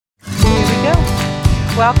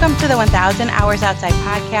Welcome to the 1000 Hours Outside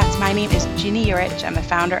podcast. My name is Ginny Urich. I'm the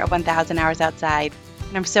founder of 1000 Hours Outside,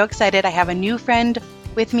 and I'm so excited. I have a new friend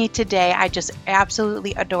with me today. I just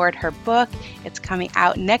absolutely adored her book. It's coming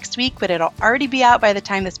out next week, but it'll already be out by the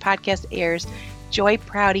time this podcast airs. Joy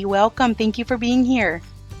Prouty, welcome. Thank you for being here.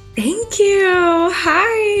 Thank you.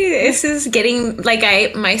 Hi. This is getting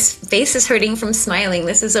my face is hurting from smiling.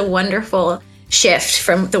 This is a wonderful shift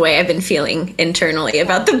from the way I've been feeling internally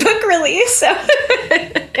about the book release. So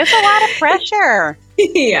it's a lot of pressure.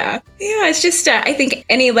 Yeah. It's just, I think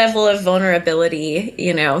any level of vulnerability,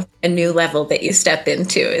 a new level that you step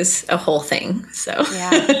into is a whole thing. So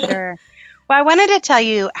yeah, sure. Well, I wanted to tell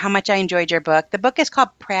you how much I enjoyed your book. The book is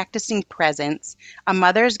called Practicing Presence, A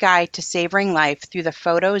Mother's Guide to Savoring Life Through the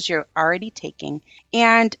Photos You're Already Taking.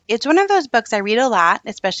 And it's one of those books I read a lot,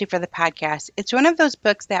 especially for the podcast. It's one of those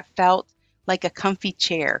books that felt like a comfy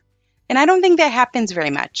chair. And I don't think that happens very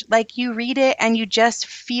much. Like you read it and you just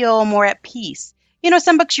feel more at peace.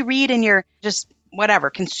 Some books you read and you're just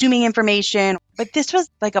consuming information. But this was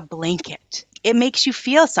like a blanket. It makes you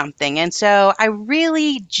feel something. And so I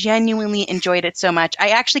really genuinely enjoyed it so much. I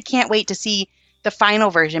actually can't wait to see the final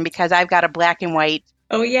version because I've got a black and white.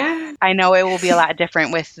 Oh, yeah. I know it will be a lot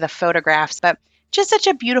different with the photographs, but just such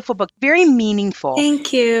a beautiful book, very meaningful.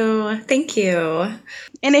 Thank you. Thank you.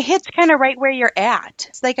 And it hits kind of right where you're at.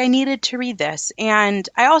 It's like I needed to read this. And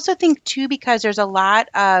I also think too, because there's a lot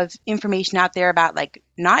of information out there about like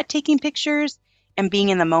not taking pictures and being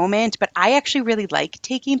in the moment, but I actually really like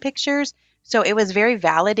taking pictures. So it was very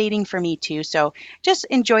validating for me too. So just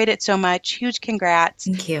enjoyed it so much. Huge congrats.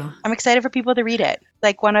 Thank you. I'm excited for people to read it.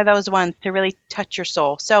 Like one of those ones to really touch your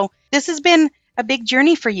soul. So this has been a big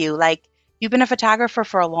journey for you. Like you've been a photographer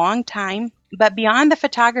for a long time, but beyond the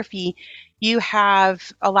photography, you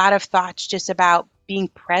have a lot of thoughts just about being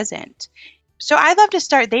present. So I'd love to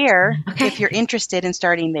start there if you're interested in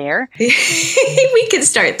starting there. We can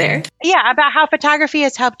start there. Yeah, about how photography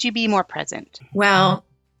has helped you be more present. Well,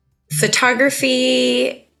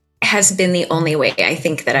 photography has been the only way I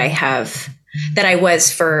think that I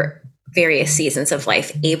was for various seasons of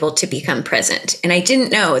life able to become present. And I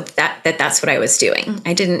didn't know that's what I was doing.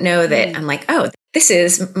 I didn't know that I'm like, oh, this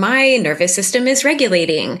is my nervous system is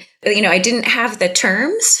regulating. I didn't have the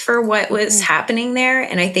terms for what was happening there.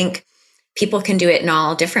 And I think people can do it in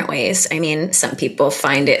all different ways. I mean, some people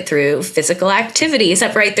find it through physical activities,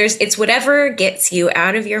 right? It's whatever gets you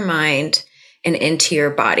out of your mind and into your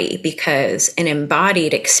body, because an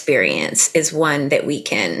embodied experience is one that we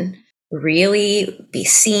can really be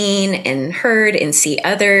seen and heard and see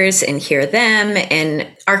others and hear them and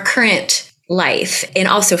our current life. And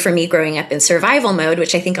also for me, growing up in survival mode,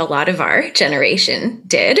 which I think a lot of our generation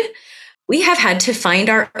did, we have had to find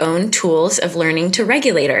our own tools of learning to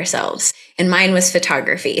regulate ourselves. And mine was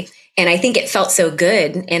photography. And I think it felt so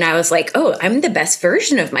good. And I was like, oh, I'm the best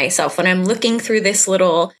version of myself when I'm looking through this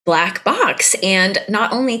little black box. And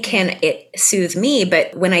not only can it soothe me,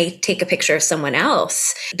 but when I take a picture of someone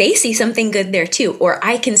else, they see something good there too. Or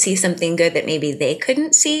I can see something good that maybe they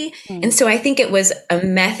couldn't see. And so I think it was a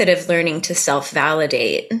method of learning to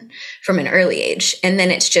self-validate from an early age. And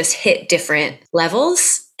then it's just hit different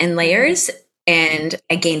levels and layers. And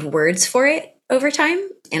I gained words for it over time.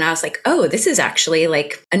 And I was like, oh, this is actually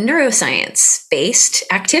like a neuroscience-based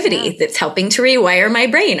activity that's helping to rewire my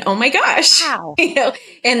brain. Oh my gosh. Wow.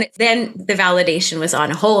 And then the validation was on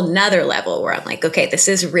a whole nother level where I'm like, okay, this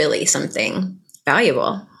is really something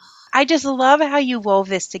valuable. I just love how you wove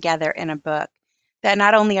this together in a book. That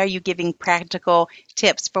not only are you giving practical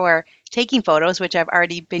tips for taking photos, which I've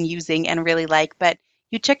already been using and really like, but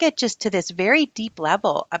you took it just to this very deep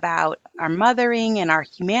level about our mothering and our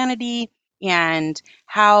humanity and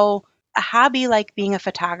how a hobby like being a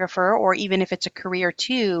photographer, or even if it's a career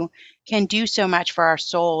too, can do so much for our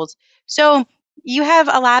souls. So you have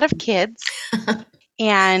a lot of kids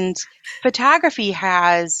and photography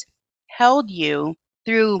has held you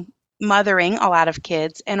through mothering a lot of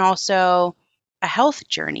kids and also a health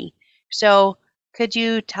journey. So could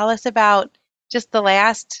you tell us about just the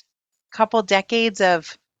last couple decades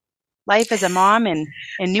of life as a mom and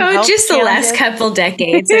new health just the challenges? last couple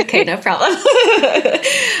decades. Okay, no problem.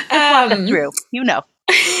 Walk us through,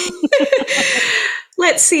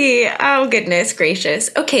 Let's see. Oh, goodness gracious.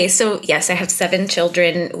 Okay, so yes, I have 7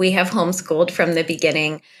 children. We have homeschooled from the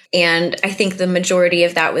beginning. And I think the majority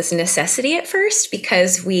of that was necessity at first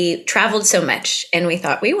because we traveled so much and we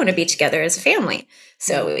thought we want to be together as a family.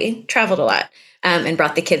 So we traveled a lot. And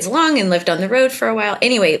brought the kids along and lived on the road for a while.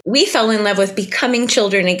 Anyway, we fell in love with becoming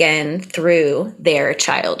children again through their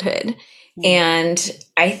childhood. And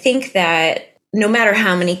I think that no matter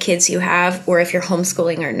how many kids you have, or if you're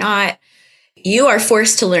homeschooling or not, You are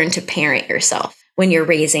forced to learn to parent yourself when you're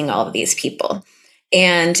raising all of these people.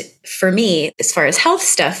 And for me, as far as health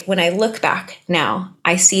stuff, when I look back now,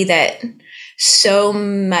 I see that so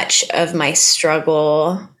much of my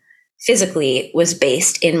struggle physically was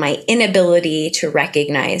based in my inability to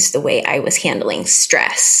recognize the way I was handling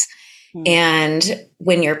stress. Mm. And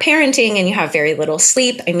when you're parenting and you have very little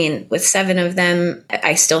sleep, I mean, with 7 of them,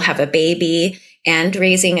 I still have a baby and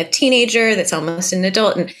raising a teenager that's almost an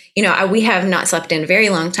adult. And, we have not slept in a very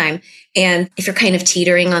long time. And if you're kind of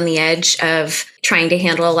teetering on the edge of trying to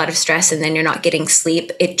handle a lot of stress and then you're not getting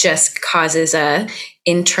sleep, it just causes a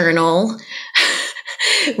internal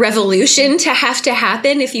revolution to have to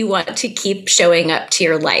happen if you want to keep showing up to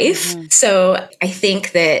your life. Mm-hmm. So I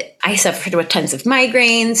think that I suffered with tons of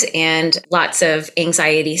migraines and lots of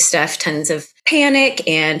anxiety stuff, tons of panic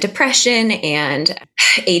and depression and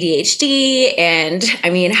ADHD and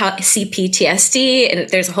CPTSD, and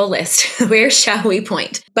there's a whole list. Where shall we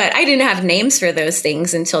point? But I didn't have names for those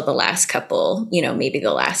things until the last couple, maybe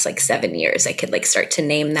the last 7 years, I could start to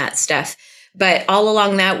name that stuff. But all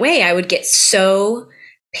along that way, I would get so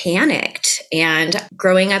panicked. And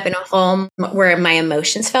growing up in a home where my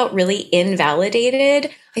emotions felt really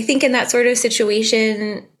invalidated, I think in that sort of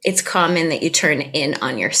situation, it's common that you turn in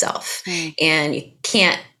on yourself. And you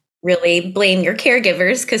can't really blame your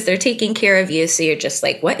caregivers because they're taking care of you. So you're just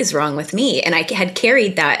like, what is wrong with me? And I had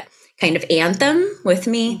carried that kind of anthem with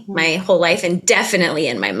me my whole life, and definitely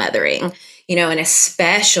in my mothering. And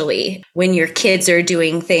especially when your kids are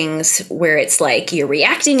doing things where it's like you're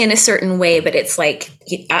reacting in a certain way, but it's like,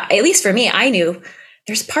 at least for me, I knew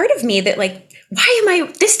there's part of me that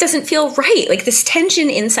this doesn't feel right. This tension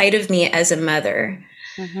inside of me as a mother.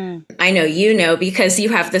 Mm-hmm. I know, because you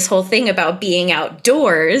have this whole thing about being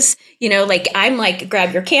outdoors, I'm like,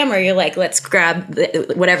 grab your camera. You're like, let's grab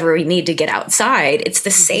whatever we need to get outside. It's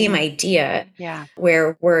the same idea. Yeah.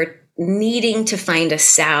 Where we're needing to find a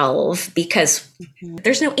salve because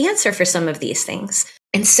there's no answer for some of these things.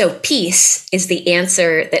 And so peace is the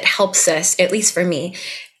answer that helps us, at least for me.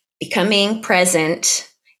 Becoming present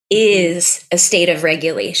is a state of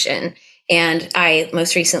regulation. And I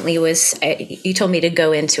most recently you told me to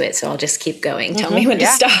go into it, so I'll just keep going. Tell me when to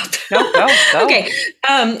stop. No, go. Okay.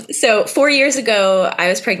 So 4 years ago, I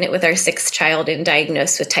was pregnant with our 6th child and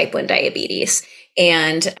diagnosed with type 1 diabetes.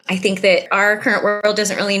 And I think that our current world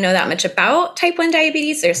doesn't really know that much about type 1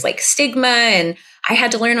 diabetes. There's stigma, and I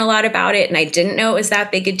had to learn a lot about it. And I didn't know it was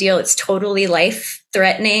that big a deal. It's totally life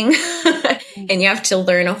threatening. And you have to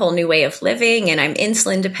learn a whole new way of living. And I'm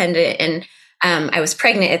insulin dependent. And I was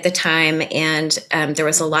pregnant at the time. And there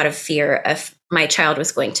was a lot of fear of my child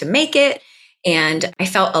was going to make it. And I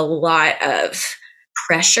felt a lot of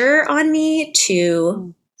pressure on me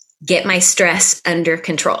to get my stress under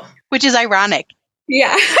control. Which is ironic.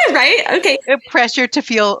 Yeah, right? Okay. Pressure to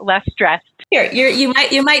feel less stressed.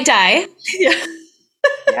 You might die.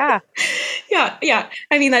 Yeah. Yeah. Yeah.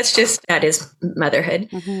 I mean, that is motherhood.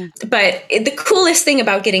 Mm-hmm. But the coolest thing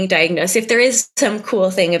about getting diagnosed, if there is some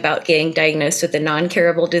cool thing about getting diagnosed with a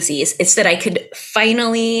non-curable disease, it's that I could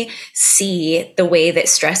finally see the way that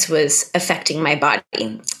stress was affecting my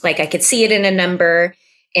body. I could see it in a number.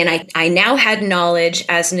 And I now had knowledge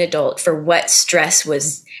as an adult for what stress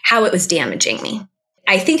was, how it was damaging me.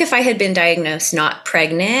 I think if I had been diagnosed not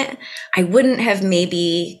pregnant, I wouldn't have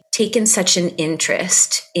maybe taken such an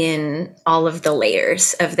interest in all of the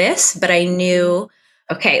layers of this. But I knew,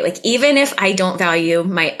 okay, even if I don't value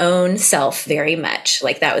my own self very much,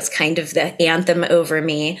 that was kind of the anthem over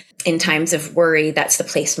me in times of worry, that's the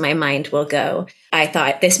place my mind will go. I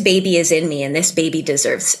thought, this baby is in me and this baby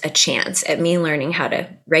deserves a chance at me learning how to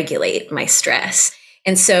regulate my stress.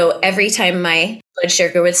 And so every time my blood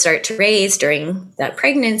sugar would start to raise during that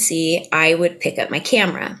pregnancy, I would pick up my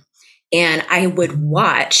camera and I would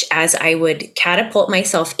watch as I would catapult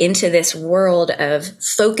myself into this world of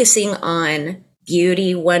focusing on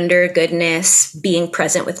beauty, wonder, goodness, being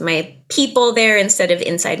present with my people there instead of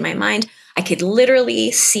inside my mind. I could literally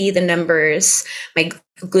see the numbers, my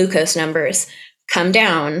glucose numbers, come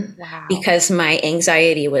down. Wow. Because my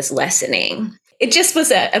anxiety was lessening. It just was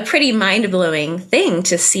a pretty mind-blowing thing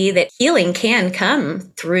to see that healing can come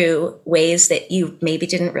through ways that you maybe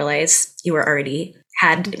didn't realize you were already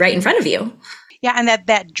had right in front of you. Yeah, and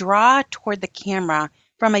that draw toward the camera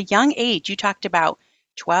from a young age. You talked about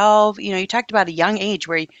 12, you talked about a young age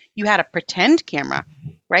where you had a pretend camera,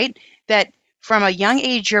 right? That from a young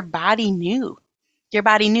age, your body knew,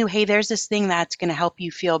 hey, there's this thing that's going to help you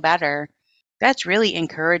feel better. That's really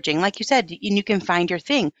encouraging. Like you said, and you can find your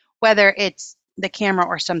thing, whether it's the camera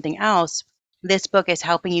or something else. This book is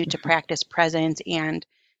helping you to practice presence and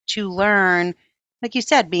to learn like you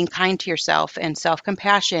said, being kind to yourself and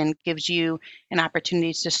self-compassion gives you an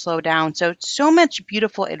opportunity to slow down. So much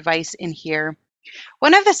beautiful advice in here.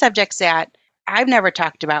 One of the subjects that I've never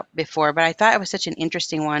talked about before, but I thought it was such an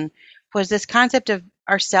interesting one, was this concept of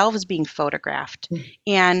ourselves being photographed.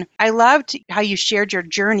 And I loved how you shared your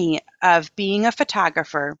journey of being a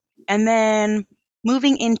photographer and then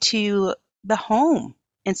moving into the home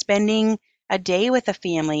and spending a day with a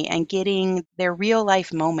family and getting their real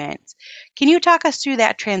life moments. Can you talk us through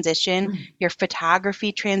that transition, your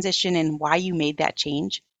photography transition, and why you made that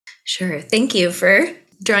change? Sure. Thank you for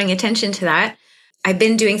drawing attention to that. I've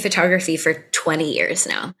been doing photography for 20 years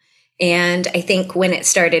now. And I think when it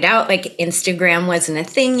started out, like Instagram wasn't a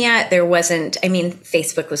thing yet. There wasn't, I mean,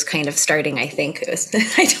 Facebook was kind of starting, I think. It was,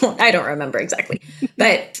 I don't remember exactly.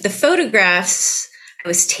 But the photographs I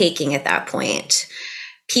was taking at that point,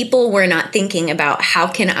 people were not thinking about how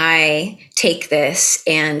can I take this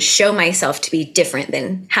and show myself to be different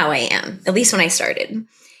than how I am, at least when I started.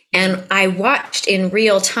 And I watched in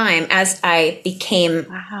real time as I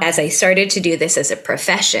started to do this as a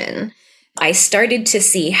profession, I started to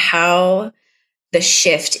see how the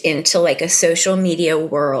shift into like a social media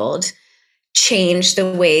world changed the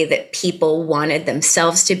way that people wanted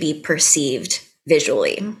themselves to be perceived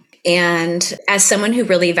visually. And as someone who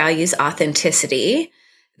really values authenticity,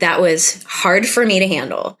 that was hard for me to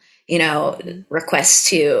handle. Requests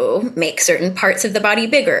to make certain parts of the body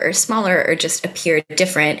bigger or smaller or just appear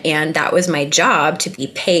different. And that was my job, to be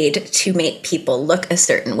paid to make people look a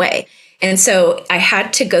certain way. And so I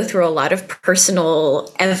had to go through a lot of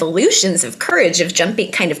personal evolutions of courage, of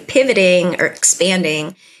jumping, kind of pivoting or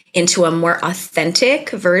expanding into a more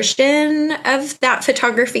authentic version of that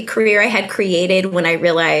photography career I had created when I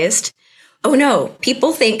realized, oh no,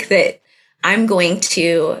 people think that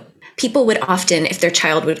people would often, if their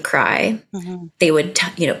child would cry, they would,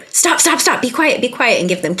 stop, be quiet, and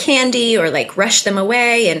give them candy or like rush them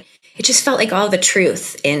away. And it just felt like all the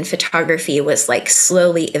truth in photography was like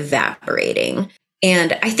slowly evaporating.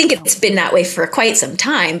 And I think it's been that way for quite some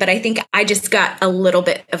time, but I think I just got a little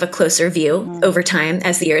bit of a closer view over time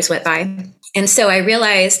as the years went by. And so I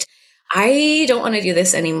realized I don't want to do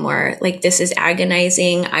this anymore. Like, this is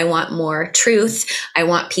agonizing. I want more truth. I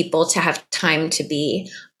want people to have time to be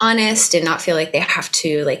honest and not feel like they have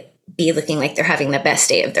to like be looking like they're having the best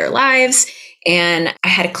day of their lives. And I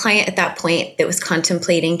had a client at that point that was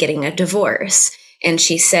contemplating getting a divorce. And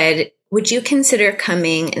she said, would you consider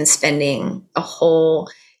coming and spending a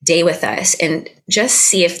whole day with us and just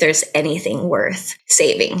see if there's anything worth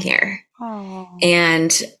saving here? Oh.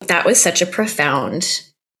 And that was such a profound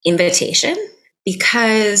invitation,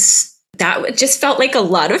 because that just felt like a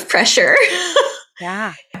lot of pressure.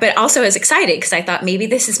 Yeah. But also I was excited because I thought maybe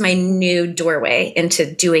this is my new doorway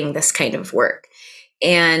into doing this kind of work.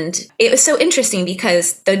 And it was so interesting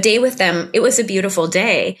because the day with them, it was a beautiful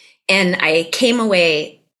day. And I came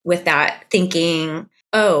away with that thinking,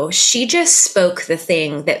 oh, she just spoke the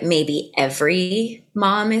thing that maybe every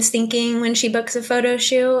mom is thinking when she books a photo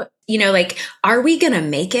shoot. Like, are we going to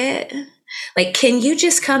make it? Like, can you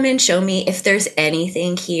just come and show me if there's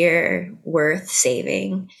anything here worth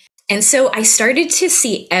saving? And so I started to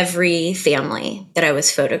see every family that I was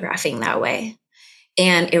photographing that way.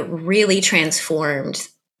 And it really transformed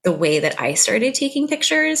the way that I started taking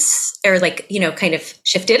pictures, or like, kind of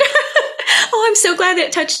shifted. Oh, I'm so glad that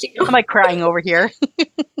it touched you. I'm like crying over here.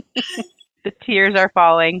 The tears are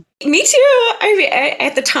falling. Me too.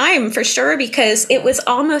 At the time, for sure, because it was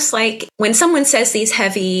almost like when someone says these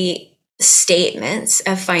heavy statements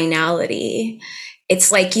of finality,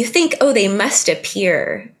 it's like you think, oh, they must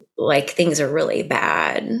appear like things are really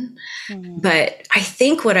bad. But I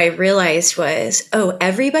think what I realized was, oh,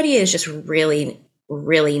 everybody is just really,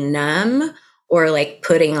 really numb or like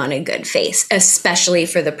putting on a good face, especially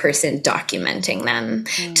for the person documenting them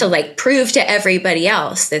to like prove to everybody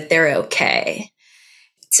else that they're okay.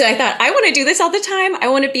 So I thought, I want to do this all the time. I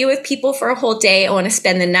want to be with people for a whole day. I want to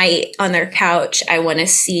spend the night on their couch. I want to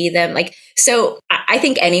see them. So I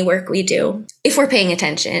think any work we do, if we're paying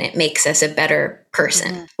attention, it makes us a better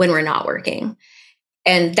person when we're not working.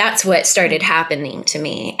 And that's what started happening to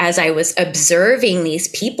me as I was observing these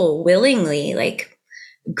people willingly, like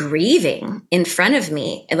grieving in front of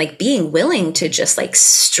me and like being willing to just like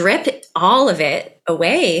strip all of it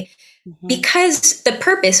away. Because the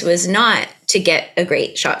purpose was not to get a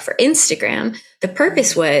great shot for Instagram. The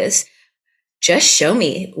purpose was just show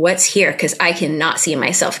me what's here, because I cannot see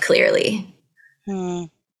myself clearly.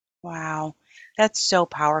 Wow. That's so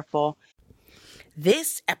powerful.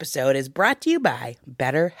 This episode is brought to you by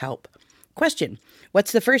BetterHelp. Question: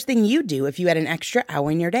 what's the first thing you'd do if you had an extra hour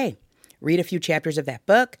in your day? read a few chapters of that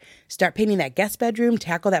book, start painting that guest bedroom,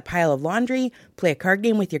 tackle that pile of laundry, play a card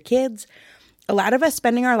game with your kids. A lot of us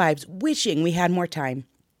spending our lives wishing we had more time.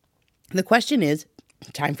 The question is,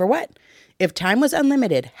 time for what? If time was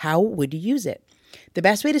unlimited, how would you use it? The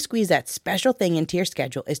best way to squeeze that special thing into your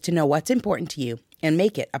schedule is to know what's important to you and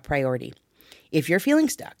make it a priority. If you're feeling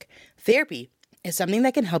stuck, therapy is something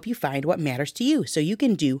that can help you find what matters to you so you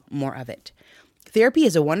can do more of it. Therapy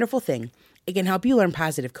is a wonderful thing. It can help you learn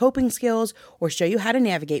positive coping skills or show you how to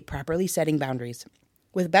navigate properly setting boundaries.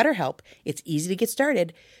 With BetterHelp, it's easy to get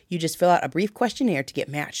started. You just fill out a brief questionnaire to get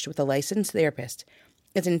matched with a licensed therapist.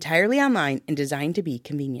 It's entirely online and designed to be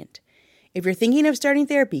convenient. If you're thinking of starting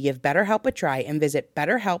therapy, give BetterHelp a try and visit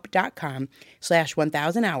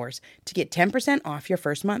betterhelp.com/1000hours to get 10% off your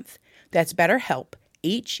first month. That's BetterHelp,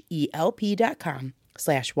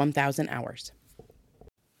 HELP.com/1000hours.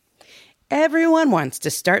 Everyone wants to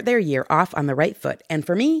start their year off on the right foot, and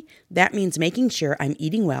for me, that means making sure I'm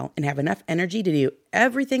eating well and have enough energy to do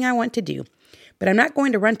everything I want to do. But I'm not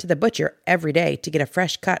going to run to the butcher every day to get a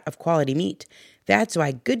fresh cut of quality meat. That's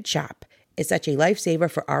why Good Chop is such a lifesaver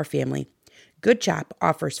for our family. Good Chop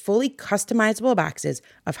offers fully customizable boxes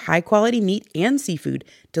of high-quality meat and seafood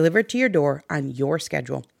delivered to your door on your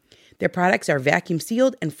schedule. Their products are vacuum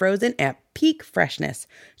sealed and frozen at peak freshness,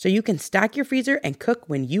 so you can stock your freezer and cook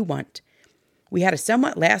when you want. We had a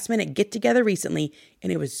somewhat last-minute get-together recently,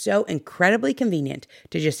 and it was so incredibly convenient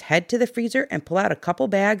to just head to the freezer and pull out a couple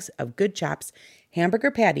bags of Good Chop's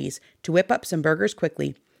hamburger patties to whip up some burgers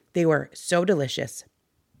quickly. They were so delicious.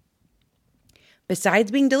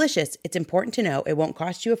 Besides being delicious, it's important to know it won't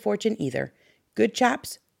cost you a fortune either. Good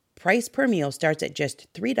Chop's price per meal starts at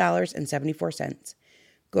just $3.74.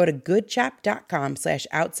 Go to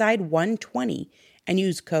goodchop.com/outside120 and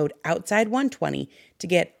use code outside120 to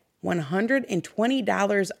get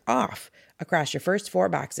 $120 off across your first 4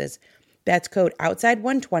 boxes. That's code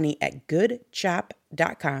outside120 at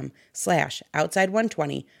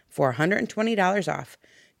goodchop.com/outside120 for $120 off.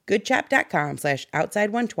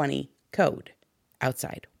 goodchop.com/outside120, code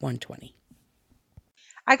outside120.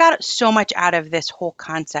 I got so much out of this whole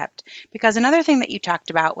concept because another thing that you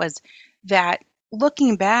talked about was that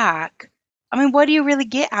looking back, I mean, what do you really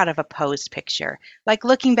get out of a posed picture? Like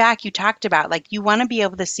looking back, you talked about like you want to be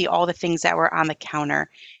able to see all the things that were on the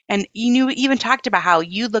counter. And you even talked about how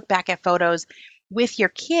you look back at photos with your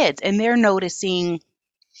kids and they're noticing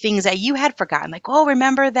things that you had forgotten. Like, oh,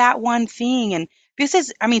 remember that one thing? And this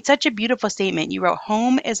is, I mean, such a beautiful statement. You wrote,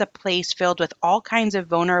 home is a place filled with all kinds of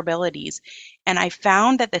vulnerabilities. And I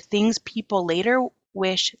found that the things people later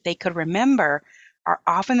wish they could remember are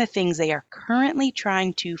often the things they are currently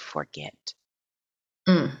trying to forget.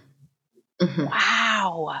 Mm. Mm-hmm.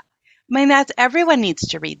 Wow. I mean, everyone needs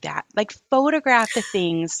to read that. Like, photograph the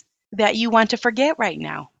things that you want to forget right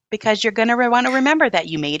now because you're going to want to remember that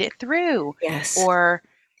you made it through. Yes. Or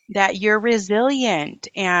that you're resilient.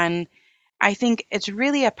 And I think it's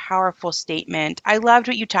really a powerful statement. I loved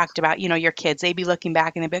what you talked about, your kids, they'd be looking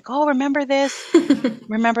back and they'd be like, oh, remember this,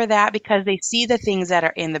 remember that, because they see the things that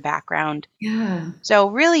are in the background. Yeah. So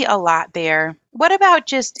really a lot there. What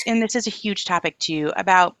about and this is a huge topic too,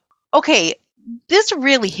 about, okay, this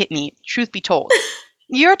really hit me, truth be told.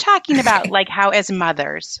 You're talking about like how as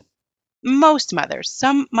mothers, most mothers,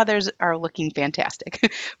 some mothers are looking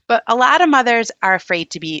fantastic, but a lot of mothers are afraid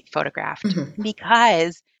to be photographed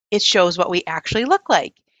because it shows what we actually look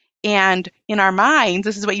like. And in our minds,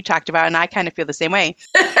 this is what you talked about, and I kind of feel the same way.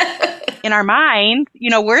 In our mind,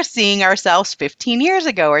 we're seeing ourselves 15 years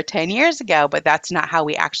ago or 10 years ago, but that's not how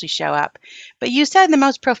we actually show up. But you said the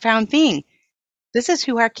most profound thing. This is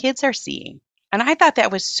who our kids are seeing. And I thought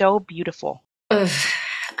that was so beautiful. Ugh,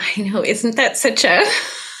 I know. Isn't that such a...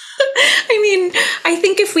 I mean, I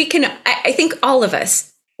think if we can, I think all of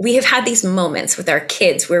us, we have had these moments with our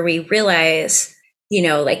kids where we realize,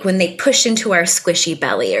 like when they push into our squishy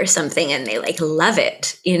belly or something and they like love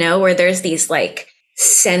it, where there's these like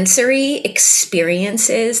sensory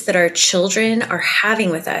experiences that our children are having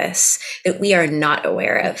with us that we are not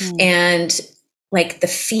aware of. And like the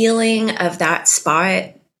feeling of that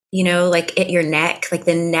spot, like at your neck, like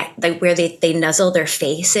the neck, like where they nuzzle their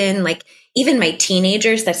face in, like even my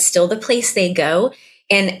teenagers, that's still the place they go.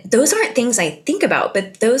 And those aren't things I think about,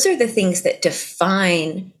 but those are the things that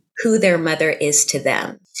define who their mother is to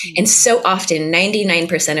them. And so often,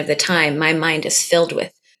 99% of the time, my mind is filled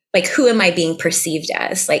with like, who am I being perceived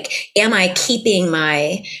as? Like, am I keeping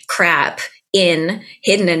my crap hidden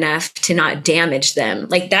enough to not damage them?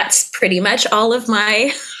 Like, that's pretty much all of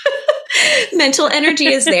my mental energy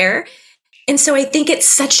is there. And so I think it's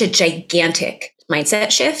such a gigantic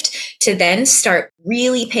mindset shift to then start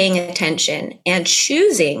really paying attention and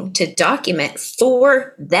choosing to document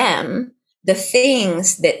for them the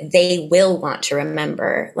things that they will want to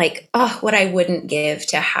remember. Like, oh, what I wouldn't give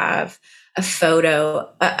to have a photo.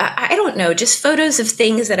 I don't know, just photos of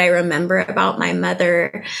things that I remember about my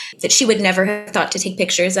mother that she would never have thought to take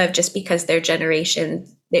pictures of, just because their generation,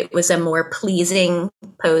 it was a more pleasing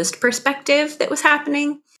posed perspective that was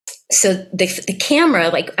happening. So the camera,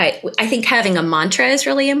 like I think having a mantra is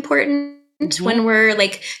really important when we're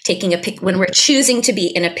like taking a pic, when we're choosing to be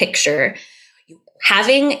in a picture.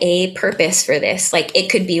 Having a purpose for this, like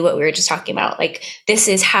it could be what we were just talking about. Like, this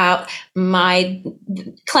is how my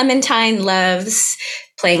Clementine loves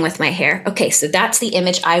playing with my hair. Okay, so that's the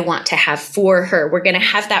image I want to have for her. We're going to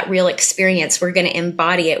have that real experience. We're going to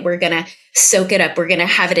embody it. We're going to soak it up. We're going to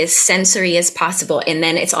have it as sensory as possible. And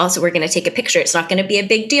then it's also, we're going to take a picture. It's not going to be a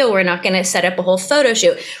big deal. We're not going to set up a whole photo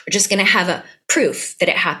shoot. We're just going to have a proof that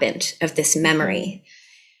it happened, of this memory.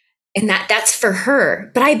 And that's for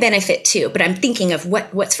her, but I benefit too. But I'm thinking of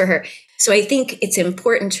what's for her. So I think it's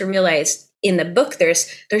important to realize in the book, there's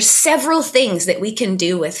several things that we can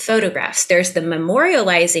do with photographs. There's the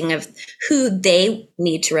memorializing of who they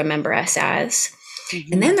need to remember us as.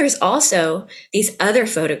 And then there's also these other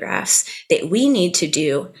photographs that we need to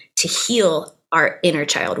do to heal our inner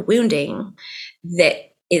child wounding that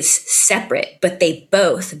is separate, but they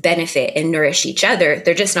both benefit and nourish each other.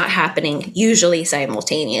 They're just not happening usually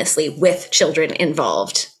simultaneously with children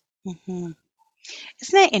involved. Isn't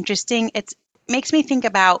that interesting? It makes me think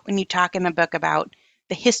about when you talk in the book about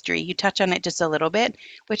the history, you touch on it just a little bit,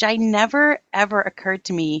 which I never, ever occurred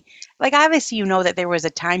to me. Like, obviously, you know that there was a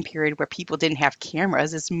time period where people didn't have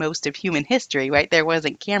cameras. It's most of human history, right? There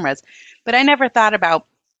wasn't cameras. But I never thought about,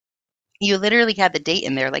 you literally had the date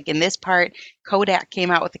in there. Like in this part, Kodak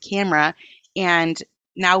came out with a camera, and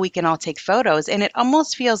now we can all take photos. And it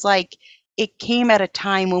almost feels like it came at a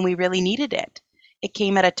time when we really needed it. It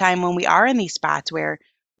came at a time when we are in these spots where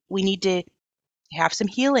we need to have some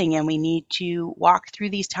healing, and we need to walk through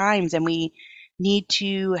these times, and we need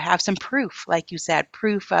to have some proof, like you said,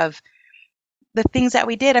 proof of the things that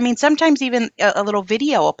we did. I mean, sometimes even a little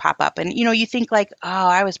video will pop up, and you think like, oh,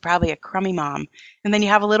 I was probably a crummy mom, and then you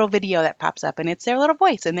have a little video that pops up, and it's their little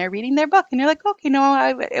voice, and they're reading their book, and you're like, okay,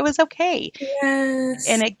 no, it was okay. Yes.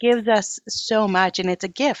 And it gives us so much, and it's a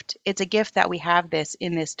gift. It's a gift that we have this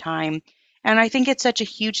in this time, and I think it's such a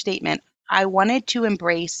huge statement. I wanted to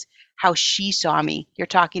embrace how she saw me. You're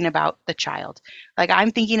talking about the child. Like, I'm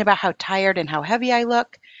thinking about how tired and how heavy I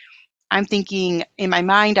look. I'm thinking in my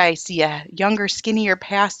mind, I see a younger, skinnier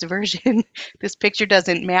past version. This picture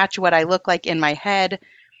doesn't match what I look like in my head.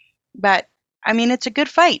 But I mean, it's a good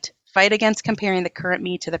fight. Fight against comparing the current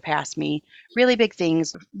me to the past me. Really big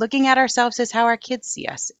things. Looking at ourselves as how our kids see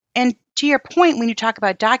us. And to your point, when you talk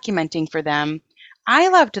about documenting for them, I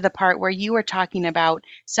loved the part where you were talking about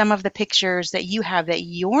some of the pictures that you have that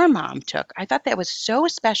your mom took. I thought that was so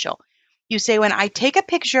special. You say, when I take a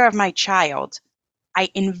picture of my child, I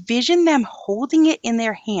envision them holding it in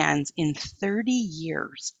their hands in 30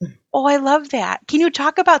 years. Oh, I love that. Can you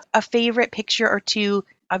talk about a favorite picture or two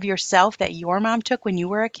of yourself that your mom took when you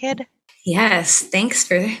were a kid? Yes, thanks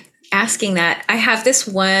for asking that. I have this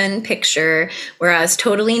one picture where I was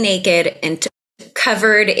totally naked and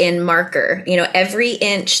covered in marker. Every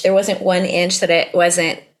inch, there wasn't 1 inch that it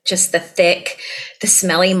wasn't just the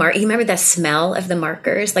smelly marker. You remember the smell of the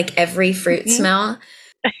markers, like every fruit smell?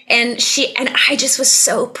 And I just was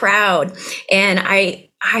so proud. And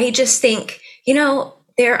I just think,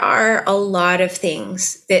 there are a lot of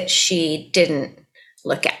things that she didn't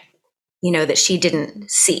look at, that she didn't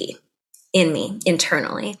see in me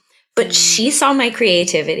internally, but she saw my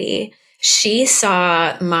creativity. She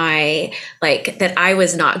saw my, that I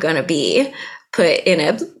was not going to be put in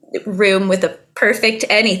a room with a perfect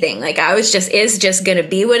anything. Like, is just going to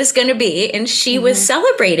be what it's going to be. And she was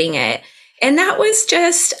celebrating it. And that was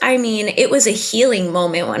just, it was a healing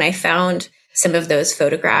moment when I found some of those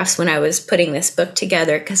photographs when I was putting this book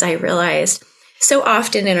together, because I realized so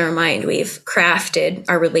often in our mind, we've crafted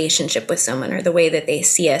our relationship with someone or the way that they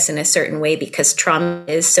see us in a certain way because trauma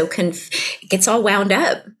is so, it gets all wound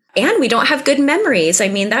up. And we don't have good memories.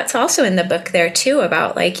 That's also in the book there too,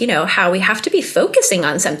 about how we have to be focusing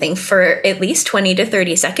on something for at least 20 to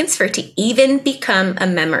 30 seconds for it to even become a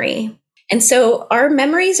memory. And so our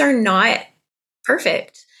memories are not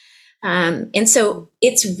perfect. And so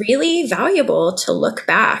it's really valuable to look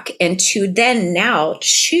back and to then now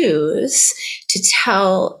choose to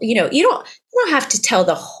tell, you don't have to tell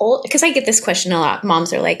the whole, because I get this question a lot.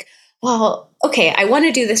 Moms are like, well, okay, I want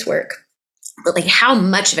to do this work, but how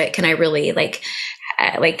much of it can I really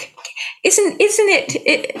like, isn't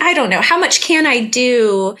it, I don't know, how much can I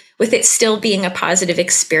do with it still being a positive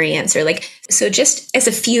experience? Or like, so just as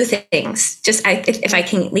a few things, if I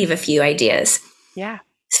can leave a few ideas. Yeah.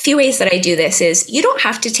 A few ways that I do this is you don't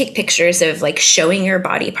have to take pictures of like showing your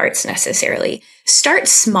body parts necessarily. Start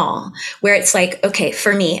small, where it's like, okay,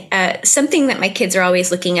 for me, something that my kids are always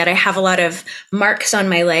looking at, I have a lot of marks on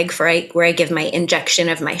my leg where I give my injection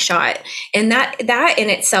of my shot. And that in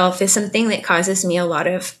itself is something that causes me a lot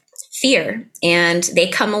of fear. And they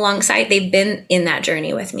come alongside, they've been in that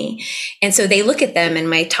journey with me. And so they look at them, and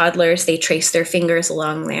my toddlers, they trace their fingers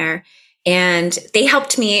along there. And they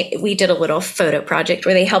helped me. We did a little photo project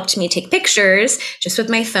where they helped me take pictures just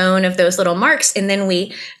with my phone of those little marks. And then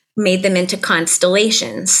we made them into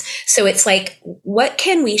constellations. So it's like, what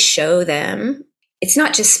can we show them? It's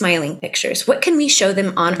not just smiling pictures. What can we show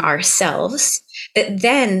them on ourselves that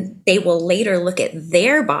then they will later look at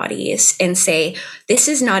their bodies and say, this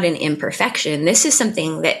is not an imperfection. This is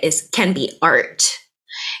something that can be art.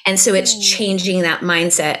 And so it's changing that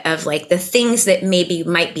mindset of like the things that maybe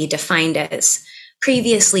might be defined as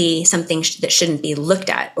previously something that shouldn't be looked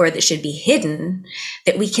at or that should be hidden,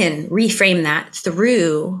 that we can reframe that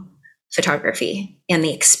through photography and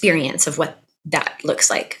the experience of what that looks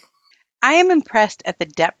like. I am impressed at the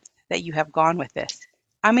depth that you have gone with this.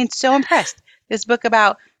 I mean, so impressed. This book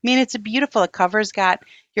it's beautiful. The cover's got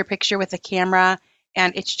your picture with the camera,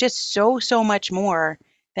 and it's just so much more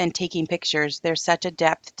than taking pictures. There's such a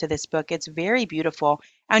depth to this book. It's very beautiful.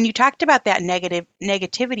 And you talked about that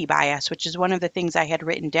negativity bias, which is one of the things I had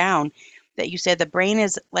written down, that you said the brain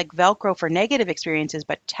is like Velcro for negative experiences,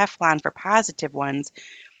 but Teflon for positive ones.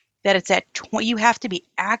 That it's you have to be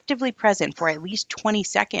actively present for at least 20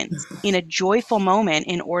 seconds in a joyful moment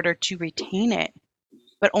in order to retain it,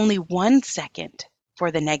 but only 1 second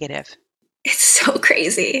for the negative. It's so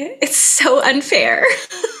crazy. It's so unfair.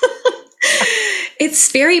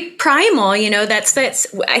 It's very primal, that's,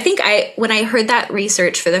 I think when I heard that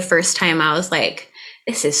research for the first time, I was like,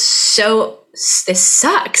 this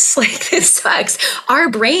sucks. Like, this sucks. Our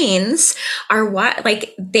brains are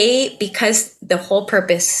because the whole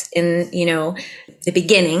purpose in, the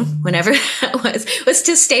beginning, whenever that was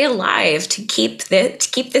to stay alive, to keep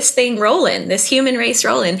this thing rolling, this human race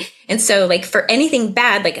rolling. And so like for anything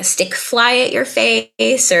bad, like a stick fly at your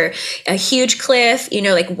face or a huge cliff,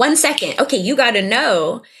 like 1 second, okay, you got to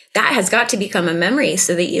know that has got to become a memory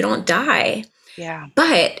so that you don't die. Yeah.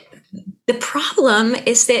 But the problem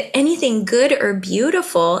is that anything good or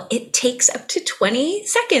beautiful, it takes up to 20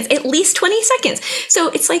 seconds, at least 20 seconds. So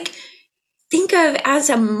it's like, think of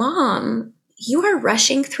as a mom, you are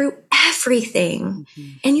rushing through everything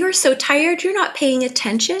and you're so tired, you're not paying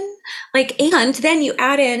attention. And then you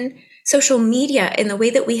add in social media in the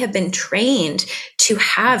way that we have been trained to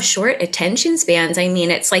have short attention spans. I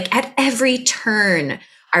mean, it's like at every turn,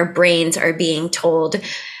 our brains are being told,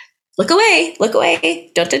 look away,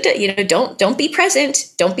 don't be present.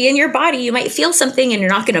 Don't be in your body. You might feel something and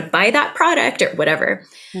you're not going to buy that product or whatever.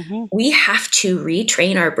 Mm-hmm. We have to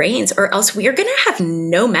retrain our brains or else we are going to have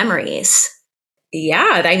no memories.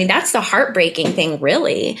 Yeah, I mean, that's the heartbreaking thing,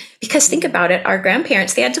 really, because think about it. Our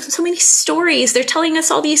grandparents, they had so many stories. They're telling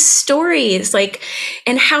us all these stories,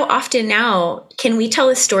 and how often now can we tell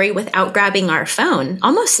a story without grabbing our phone?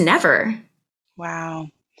 Almost never. Wow.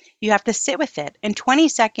 You have to sit with it. And 20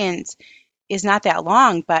 seconds is not that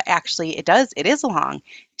long, but actually it is long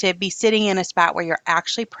to be sitting in a spot where you're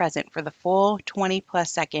actually present for the full 20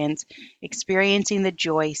 plus seconds, experiencing the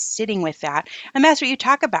joy, sitting with that. And that's what you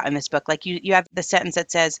talk about in this book. Like you have the sentence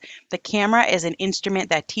that says, the camera is an instrument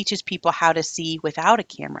that teaches people how to see without a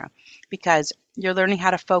camera, because you're learning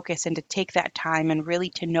how to focus and to take that time and really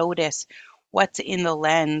to notice what's in the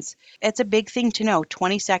lens. It's a big thing to know.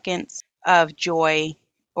 20 seconds of joy,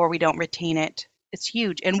 or we don't retain it. It's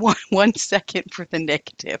huge. And 1 second for the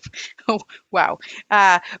negative. Oh, wow.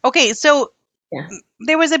 Okay, so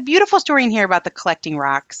there was a beautiful story in here about the collecting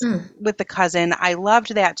rocks with the cousin. I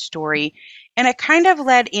loved that story. And it kind of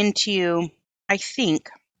led into, I think,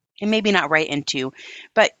 and maybe not right into,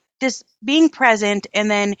 but this being present.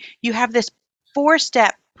 And then you have this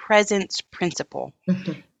 4-step presence principle.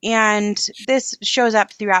 Mm-hmm. And this shows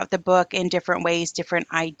up throughout the book in different ways, different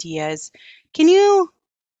ideas.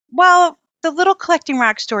 The little collecting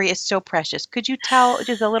rock story is so precious. Could you tell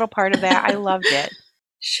just a little part of that? I loved it.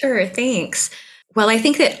 Sure, thanks. Well, I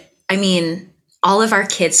think that, all of our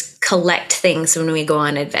kids collect things when we go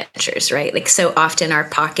on adventures, right? Like so often our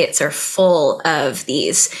pockets are full of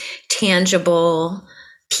these tangible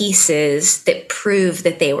pieces that prove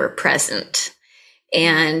that they were present.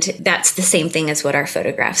 And that's the same thing as what our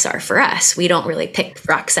photographs are for us. We don't really pick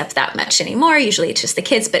rocks up that much anymore. Usually it's just the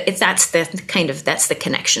kids, but that's the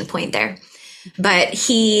connection point there. But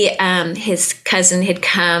his cousin had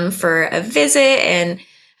come for a visit, and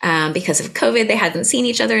because of COVID, they hadn't seen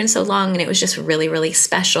each other in so long, and it was just really, really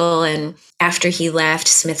special. And after he left,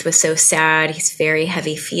 Smith was so sad. He's a very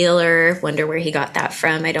heavy feeler. Wonder where he got that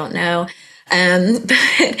from. I don't know.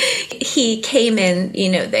 But he came in,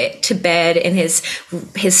 to bed, and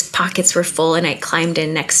his pockets were full, and I climbed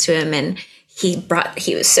in next to him, and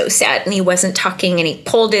he was so sad, and he wasn't talking, and he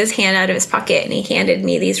pulled his hand out of his pocket, and he handed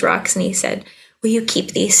me these rocks, and he said, "Will you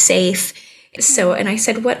keep these safe?" So, and I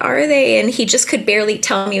said, "What are they?" And he just could barely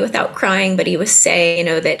tell me without crying, but he was saying,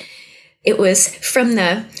 that it was from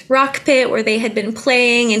the rock pit where they had been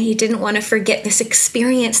playing, and he didn't want to forget this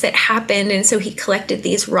experience that happened. And so he collected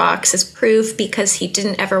these rocks as proof because he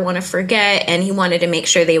didn't ever want to forget, and he wanted to make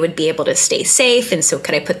sure they would be able to stay safe. And so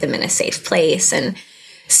could I put them in a safe place? And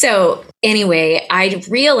so anyway, I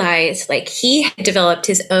realized he had developed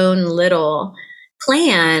his own little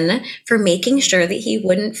plan for making sure that he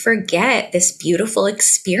wouldn't forget this beautiful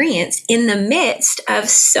experience in the midst of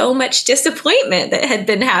so much disappointment that had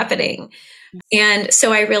been happening. And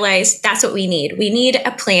so I realized that's what we need. We need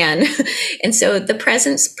a plan. And so the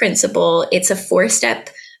presence principle, it's a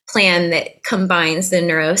 4-step plan that combines the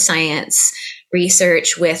neuroscience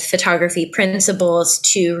research with photography principles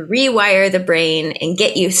to rewire the brain and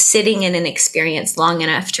get you sitting in an experience long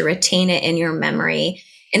enough to retain it in your memory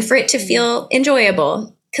and for it to feel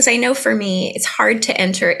enjoyable. Because I know for me, it's hard to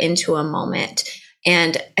enter into a moment.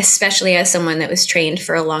 And especially as someone that was trained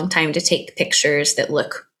for a long time to take pictures that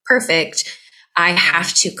look perfect, I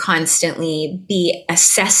have to constantly be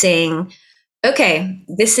assessing, okay,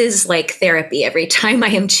 this is like therapy every time I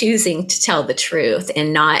am choosing to tell the truth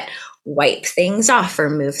and not wipe things off or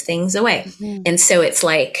move things away. Mm-hmm. And so it's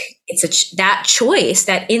that choice,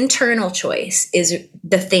 that internal choice is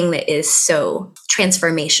the thing that is so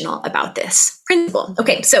transformational about this principle.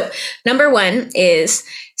 Okay. So number 1 is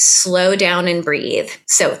slow down and breathe.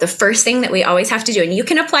 So the first thing that we always have to do, and you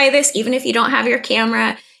can apply this even if you don't have your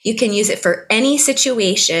camera, you can use it for any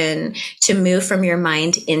situation to move from your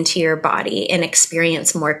mind into your body and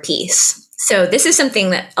experience more peace. So this is something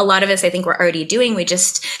that a lot of us, I think, were already doing. We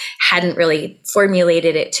just hadn't really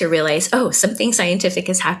formulated it to realize, oh, something scientific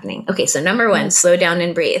is happening. Okay, so number 1, slow down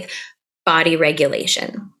and breathe. Body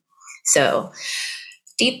regulation. So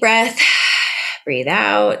deep breath, breathe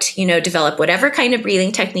out, develop whatever kind of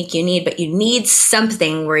breathing technique you need, but you need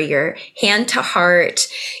something where you're hand to heart,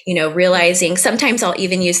 realizing sometimes I'll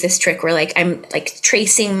even use this trick where I'm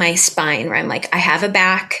tracing my spine, where I'm I have a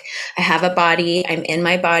back, I have a body, I'm in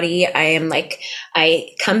my body. I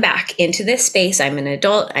come back into this space. I'm an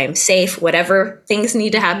adult, I'm safe, whatever things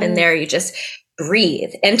need to happen there. You just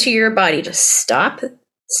breathe, enter your body, just stop,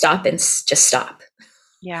 and just stop.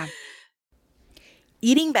 Yeah.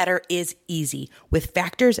 Eating better is easy with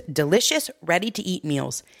Factor's delicious, ready-to-eat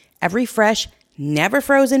meals. Every fresh, never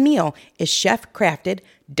frozen meal is chef-crafted,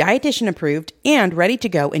 dietitian-approved, and ready to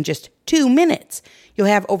go in just 2 minutes. You'll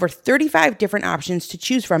have over 35 different options to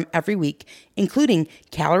choose from every week, including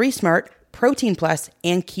Calorie Smart, Protein Plus,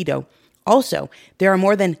 and Keto. Also, there are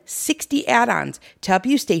more than 60 add-ons to help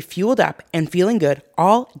you stay fueled up and feeling good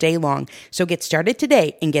all day long. So get started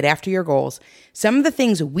today and get after your goals. Some of the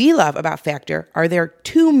things we love about Factor are their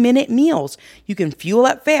 2-minute meals. You can fuel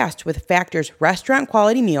up fast with Factor's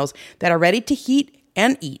restaurant-quality meals that are ready to heat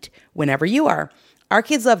and eat whenever you are. Our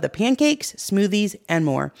kids love the pancakes, smoothies, and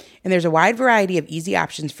more. And there's a wide variety of easy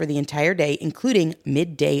options for the entire day, including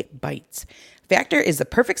midday bites. Factor is the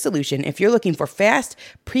perfect solution if you're looking for fast,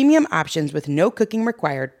 premium options with no cooking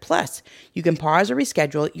required. Plus, you can pause or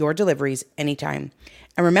reschedule your deliveries anytime.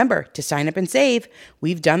 And remember to sign up and save.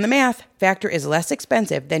 We've done the math. Factor is less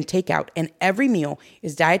expensive than takeout, and every meal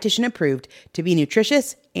is dietitian approved to be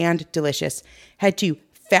nutritious and delicious. Head to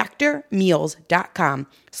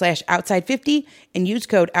factormeals.com/outside50 and use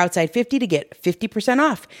code outside50 to get 50%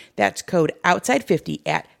 off. That's code outside50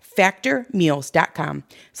 at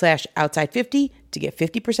factormeals.com/outside50 to get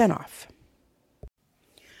 50% off.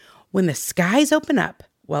 When the skies open up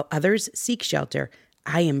while others seek shelter,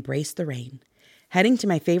 I embrace the rain. Heading to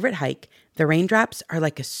my favorite hike, the raindrops are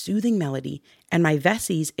like a soothing melody, and my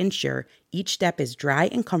Vessies ensure each step is dry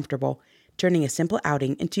and comfortable, turning a simple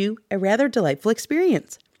outing into a rather delightful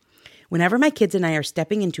experience. Whenever my kids and I are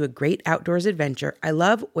stepping into a great outdoors adventure, I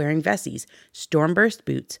love wearing Vessies, stormburst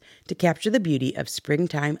boots, to capture the beauty of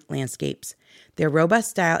springtime landscapes. Their robust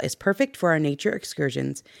style is perfect for our nature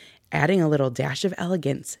excursions, adding a little dash of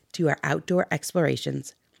elegance to our outdoor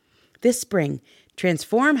explorations. This spring,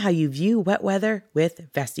 Transform how you view wet weather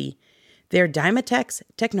with Vessi. Their Dymatex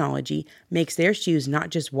technology makes their shoes not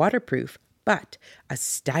just waterproof, but a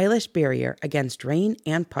stylish barrier against rain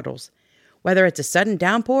and puddles. Whether it's a sudden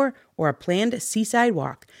downpour or a planned seaside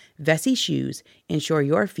walk, Vessi shoes ensure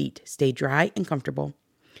your feet stay dry and comfortable.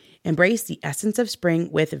 Embrace the essence of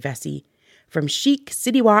spring with Vessi. From chic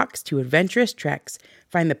city walks to adventurous treks,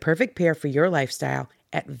 find the perfect pair for your lifestyle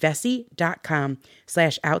at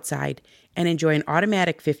vessi.com/outside and enjoy an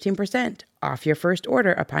automatic 15% off your first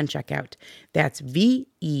order upon checkout. That's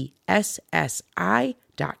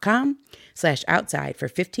VESSI.com/outside for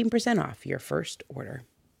 15% off your first order.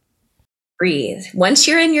 Breathe. Once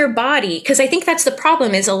you're in your body, because I think that's the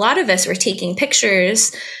problem, is a lot of us were taking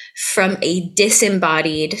pictures from a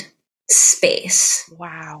disembodied space.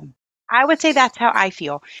 Wow. I would say that's how I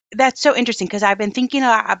feel. That's so interesting because I've been thinking a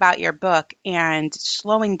lot about your book and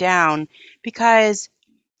slowing down because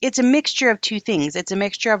it's a mixture of two things. It's a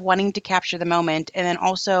mixture of wanting to capture the moment and then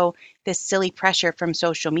also this silly pressure from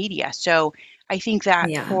social media. So I think that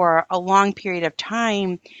for a long period of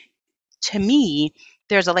time, to me,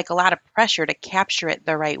 there's a lot of pressure to capture it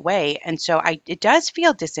the right way. And so it does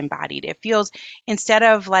feel disembodied. It feels, instead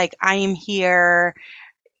of like, I am here,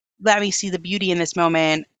 let me see the beauty in this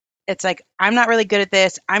moment, it's like, I'm not really good at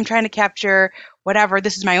this. I'm trying to capture whatever.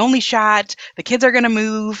 This is my only shot. The kids are going to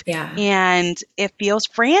move. Yeah. And it feels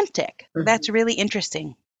frantic. Mm-hmm. That's really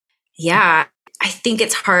interesting. Yeah. I think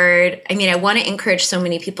it's hard. I mean, I want to encourage so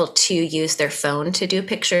many people to use their phone to do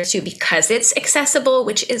pictures too, because it's accessible,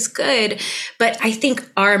 which is good. But I think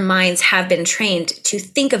our minds have been trained to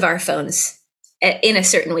think of our phones in a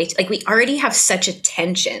certain way. Like, we already have such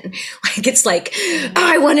attention. Like, it's like, oh,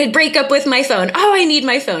 I want to break up with my phone. Oh, I need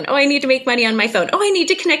my phone. Oh, I need to make money on my phone. Oh, I need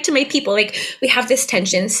to connect to my people. Like, we have this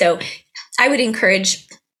tension. So I would encourage,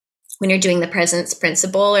 when you're doing the presence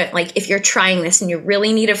principle, or like if you're trying this and you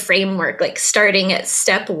really need a framework, like starting at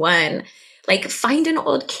step 1, like find an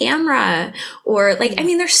old camera, or like, I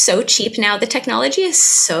mean, they're so cheap now. The technology is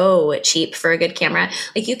so cheap for a good camera.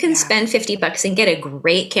 Like, you can spend $50 and get a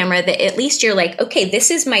great camera that at least you're like, okay, this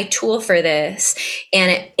is my tool for this.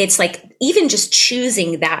 And it's like, even just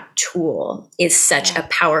choosing that tool is such a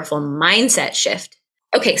powerful mindset shift.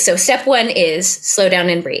 Okay. So step 1 is slow down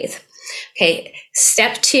and breathe. Okay.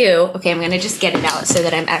 Step 2. Okay. I'm going to just get it out so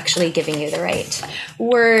that I'm actually giving you the right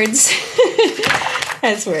words.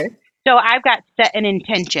 As we're. So I've got set an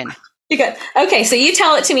intention. You got, okay. So you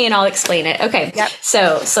tell it to me and I'll explain it. Okay. Yep.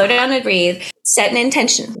 So slow down and breathe, set an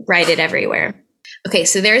intention, write it everywhere. Okay.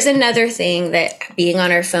 So there's another thing that being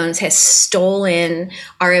on our phones has stolen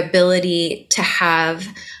our ability to have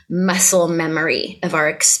muscle memory of our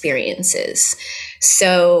experiences.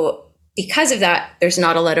 So because of that, there's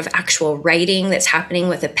not a lot of actual writing that's happening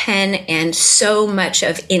with a pen, and so much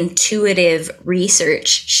of intuitive research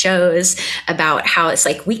shows about how it's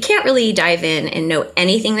like, we can't really dive in and know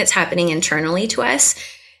anything that's happening internally to us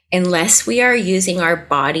unless we are using our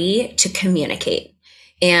body to communicate.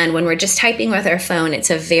 And when we're just typing with our phone,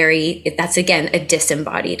 that's again, a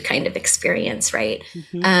disembodied kind of experience, right?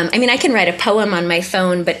 Mm-hmm. I mean, I can write a poem on my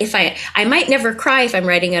phone, but if I might never cry if I'm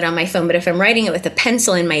writing it on my phone, but if I'm writing it with a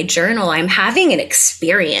pencil in my journal, I'm having an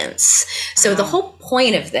experience. So the whole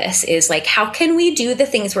point of this is like, how can we do the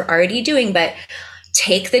things we're already doing, but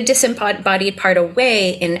take the disembodied part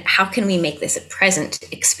away, and how can we make this a present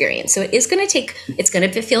experience? So it's going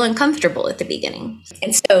to feel uncomfortable at the beginning.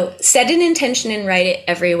 And so set an intention and write it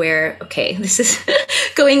everywhere. Okay, this is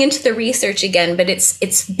going into the research again, but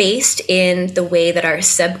it's based in the way that our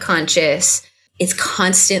subconscious is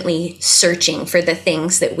constantly searching for the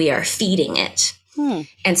things that we are feeding it.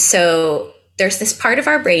 And so there's this part of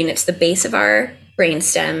our brain, it's the base of our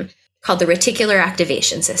brainstem, called the reticular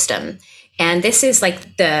activation system. And this is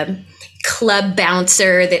like the club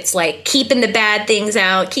bouncer that's like keeping the bad things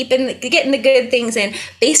out, getting the good things in.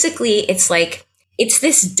 Basically, it's like, it's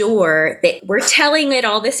this door that we're telling it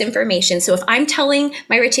all this information. So if I'm telling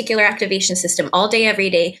my reticular activation system all day, every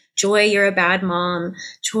day, Joy, you're a bad mom.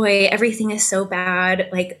 Joy, everything is so bad.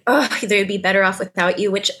 Like, oh, they'd be better off without you,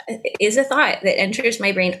 which is a thought that enters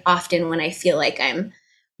my brain often when I feel like I'm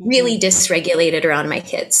really dysregulated around my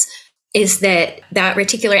kids. Is that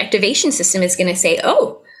reticular activation system is going to say,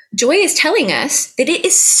 oh, Joy is telling us that it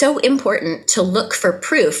is so important to look for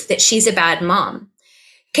proof that she's a bad mom.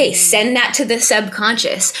 Okay, send that to the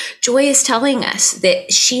subconscious. Joy is telling us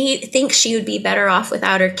that she thinks she would be better off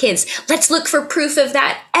without her kids. Let's look for proof of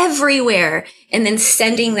that everywhere. And then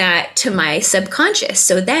sending that to my subconscious.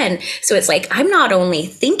 So it's like, I'm not only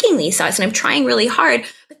thinking these thoughts and I'm trying really hard,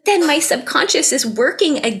 but then my subconscious is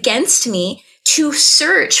working against me to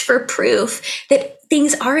search for proof that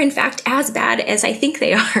things are in fact as bad as I think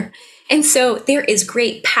they are. And so there is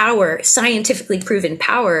great power, scientifically proven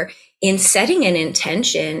power, in setting an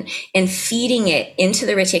intention and feeding it into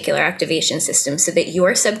the reticular activation system so that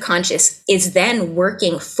your subconscious is then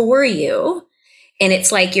working for you. And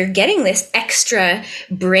it's like you're getting this extra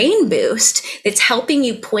brain boost that's helping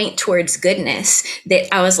you point towards goodness.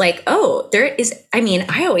 That I was like, oh, there is, I mean,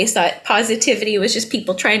 I always thought positivity was just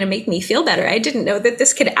people trying to make me feel better. I didn't know that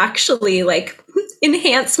this could actually like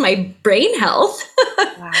enhance my brain health.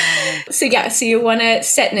 Wow. So yeah, so you want to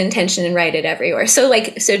set an intention and write it everywhere. So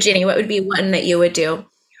Ginny, what would be one that you would do?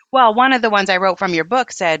 Well, one of the ones I wrote from your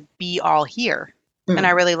book said, be all here. And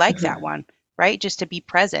I really like that Mm-hmm. one, right? Just to be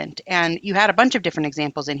present. And you had a bunch of different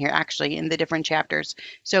examples in here, actually, in the different chapters.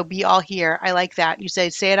 So be all here. I like that. You say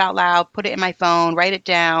it out loud, put it in my phone, write it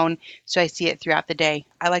down so I see it throughout the day.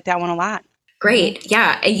 I like that one a lot. Great.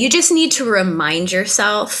 Yeah. And you just need to remind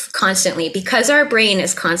yourself constantly, because our brain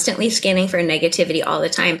is constantly scanning for negativity all the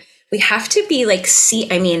time. We have to be like,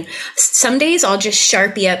 some days I'll just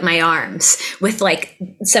Sharpie up my arms with like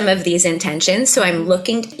some of these intentions. So I'm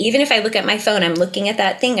looking, even if I look at my phone, I'm looking at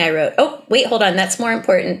that thing I wrote. Oh, wait, hold on. That's more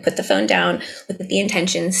important. Put the phone down, look at the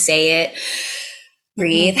intention, say it,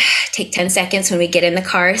 breathe, take 10 seconds when we get in the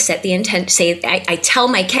car, set the intent, I tell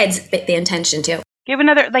my kids the intention too. Give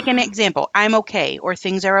another, like an example. I'm okay, or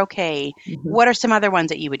things are okay. What are some other ones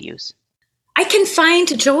that you would use? I can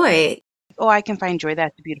find joy. Oh, I can find joy.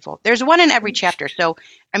 That's beautiful. There's one in every chapter. So,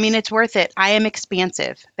 I mean, it's worth it. I am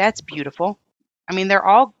expansive. That's beautiful. I mean, they're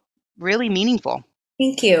all really meaningful.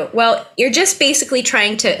 Thank you. Well, you're just basically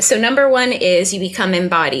trying to, so number one is you become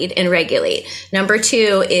embodied and regulate. Number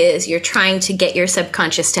two is you're trying to get your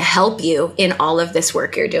subconscious to help you in all of this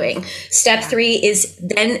work you're doing. Step three is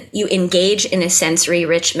then you engage in a sensory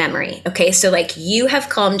rich memory. Okay. So like you have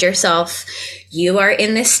calmed yourself. You are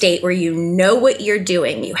in this state where you know what you're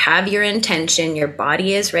doing. You have your intention. Your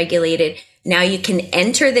body is regulated. Now you can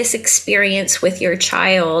enter this experience with your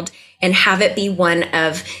child and have it be one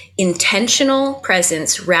of intentional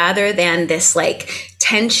presence rather than this like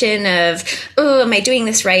tension of, oh, am I doing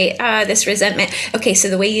this right? This resentment. Okay, so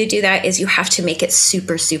the way you do that is you have to make it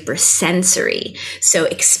super, super sensory. So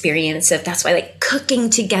experience of, that's why like cooking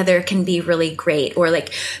together can be really great, or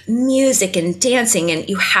like music and dancing. And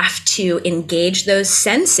you have to engage those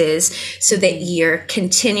senses so that you're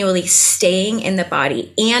continually staying in the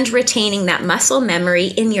body and retaining that muscle memory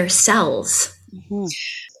in your cells. Mm-hmm.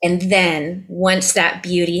 And then once that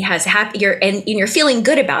beauty has happened, you're feeling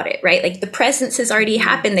good about it, right? Like the presence has already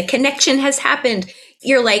happened. The connection has happened.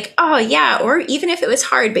 You're like, oh yeah. Or even if it was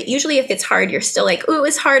hard, but usually if it's hard, you're still like, oh, it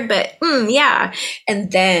was hard, but yeah.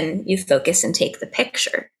 And then you focus and take the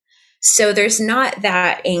picture. So there's not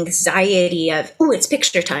that anxiety of, oh, it's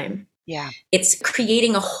picture time. Yeah. It's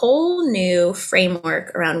creating a whole new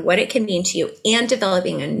framework around what it can mean to you and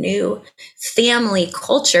developing a new family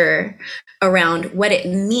culture around what it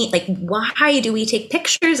means. Like, why do we take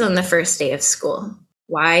pictures on the first day of school?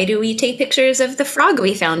 Why do we take pictures of the frog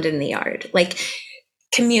we found in the yard? Like,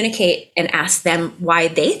 communicate and ask them why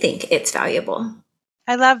they think it's valuable.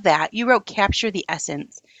 I love that. You wrote capture the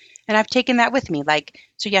essence. And I've taken that with me. Like,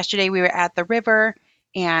 so yesterday we were at the river,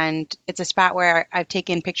 and it's a spot where I've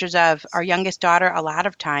taken pictures of our youngest daughter a lot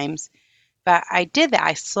of times. But I did that.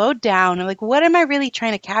 I slowed down. I'm like, what am I really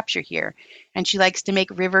trying to capture here? And she likes to make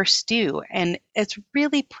river stew, and it's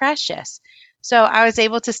really precious. So I was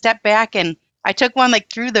able to step back, and I took one like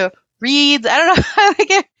through the reeds. I don't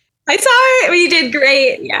know. I saw it. You did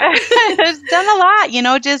great. Yeah. It's done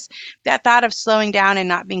a lot, just that thought of slowing down and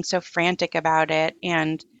not being so frantic about it,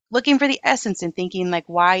 and looking for the essence and thinking like,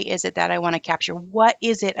 why is it that I want to capture? What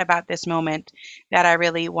is it about this moment that I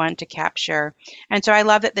really want to capture? And so I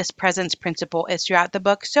love that this presence principle is throughout the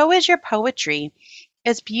book. So is your poetry.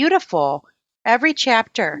 It's beautiful. Every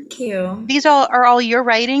chapter. Thank you. These are all your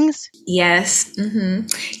writings? Yes. Mm-hmm.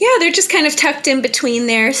 Yeah, they're just kind of tucked in between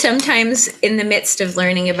there. Sometimes in the midst of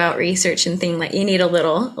learning about research and things, like you need a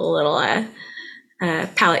little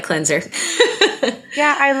palate cleanser.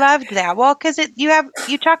 Yeah, I loved that. Well, because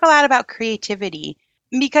you talk a lot about creativity,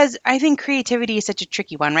 because I think creativity is such a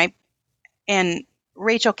tricky one, right? And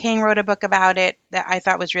Rachel King wrote a book about it that I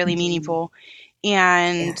thought was really meaningful.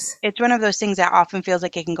 And it's one of those things that often feels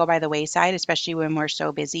like it can go by the wayside, especially when we're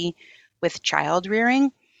so busy with child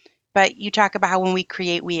rearing. But you talk about how when we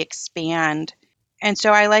create, we expand. And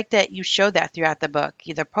so I like that you showed that throughout the book,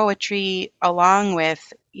 either poetry along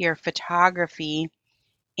with your photography.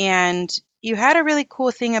 And you had a really cool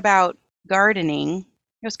thing about gardening.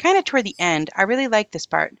 It was kind of toward the end. I really like this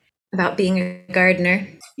part. About being a gardener.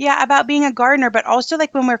 Yeah, about being a gardener, but also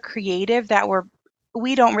like when we're creative, that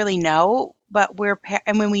we don't really know, but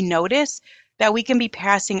and when we notice that we can be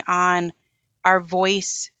passing on our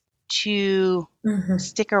voice to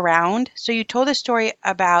stick around. So you told a story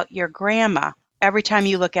about your grandma every time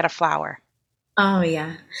you look at a flower. Oh,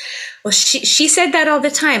 yeah. Well, she said that all the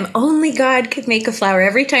time. Only God could make a flower.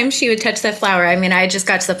 Every time she would touch that flower, I mean, I just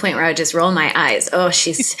got to the point where I would just roll my eyes. Oh,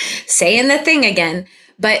 she's saying the thing again.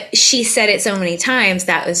 But she said it so many times,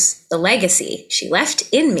 that was the legacy she left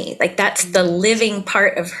in me. Like, that's the living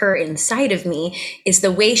part of her inside of me, is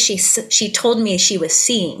the way she told me she was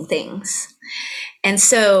seeing things. And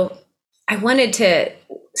so I wanted to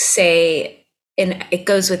say, and it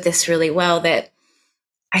goes with this really well, that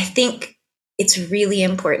I think it's really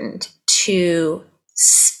important to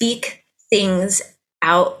speak things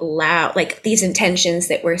out loud, like these intentions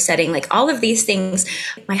that we're setting, like all of these things.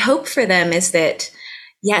 My hope for them is that,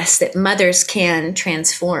 yes, that mothers can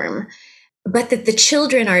transform, but that the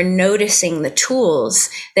children are noticing the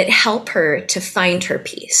tools that help her to find her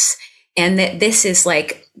peace. And that this is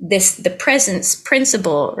like this, the presence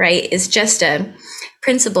principle, right, is just a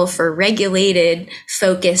principle for regulated,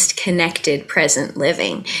 focused, connected, present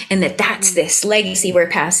living. And that's this legacy we're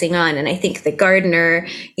passing on. And I think the gardener,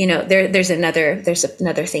 there's another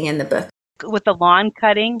thing in the book. With the lawn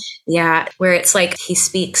cutting? Yeah, where it's like he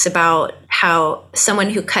speaks about how someone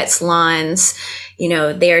who cuts lawns,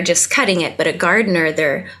 they are just cutting it, but a gardener,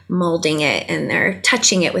 they're molding it and they're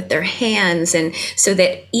touching it with their hands. And so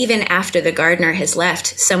that even after the gardener has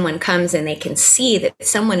left, someone comes and they can see that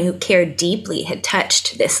someone who cared deeply had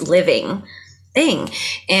touched this living thing.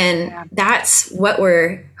 And that's what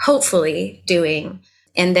we're hopefully doing.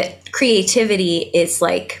 And that creativity is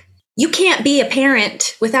like, you can't be a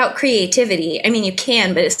parent without creativity. I mean, you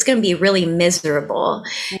can, but it's going to be really miserable.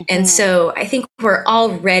 And so I think we're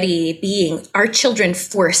already our children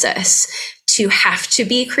force us to have to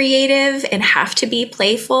be creative and have to be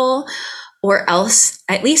playful, or else,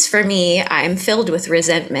 at least for me, I'm filled with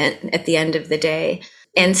resentment at the end of the day.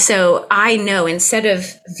 And so I know, instead of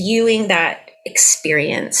viewing that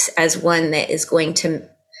experience as one that is going to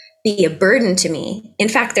be a burden to me, in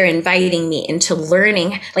fact, they're inviting me into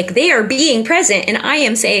learning, like they are being present and I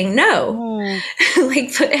am saying no.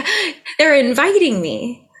 Like, they're inviting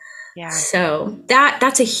me. Yeah. So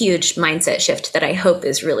that's a huge mindset shift that I hope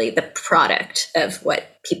is really the product of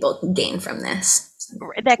what people gain from this.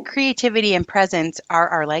 That creativity and presence are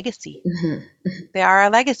our legacy. They are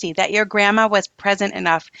our legacy, that your grandma was present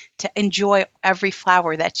enough to enjoy every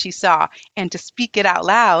flower that she saw and to speak it out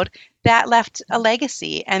loud. That left a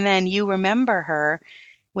legacy. And then you remember her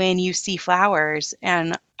when you see flowers.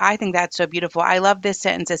 And I think that's so beautiful. I love this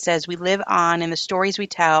sentence that says, we live on in the stories we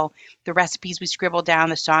tell, the recipes we scribble down,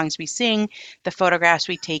 the songs we sing, the photographs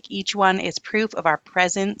we take. Each one is proof of our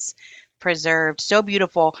presence preserved. So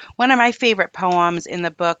beautiful. One of my favorite poems in the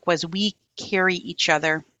book was We Carry Each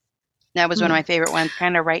Other. That was one of my favorite ones,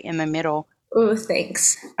 kind of right in the middle. Oh,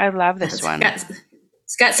 thanks. I love this one.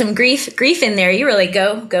 It's got some grief in there. You really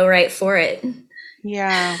go right for it.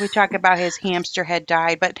 Yeah, we talk about his hamster had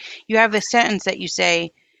died, but you have this sentence that you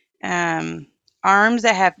say, arms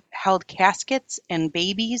that have held caskets and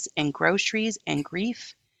babies and groceries and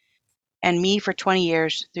grief, and me for 20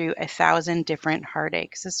 years through 1,000 different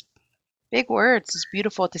heartaches. It's big words. It's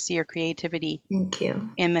beautiful to see your creativity. Thank you.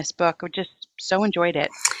 In this book. I just so enjoyed it.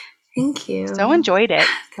 Thank you. So enjoyed it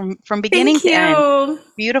from beginning to end.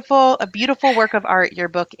 A beautiful work of art your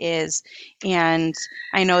book is. And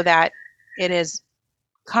I know that it has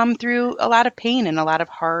come through a lot of pain and a lot of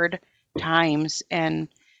hard times. And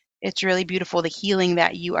it's really beautiful, the healing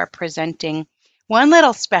that you are presenting. One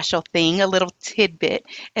little special thing, a little tidbit,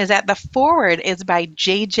 is that the foreword is by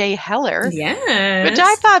J.J. Heller. Yes. Which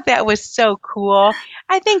I thought that was so cool.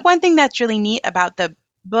 I think one thing that's really neat about the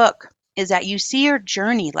book is that you see your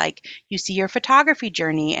journey, like you see your photography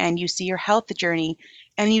journey and you see your health journey,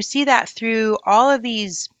 and you see that through all of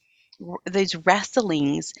these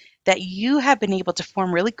wrestlings that you have been able to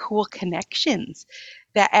form really cool connections,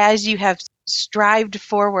 that as you have strived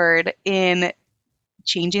forward in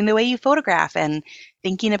changing the way you photograph and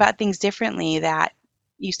thinking about things differently, that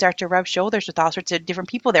you start to rub shoulders with all sorts of different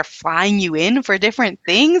people. They're flying you in for different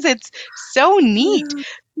things. It's so neat.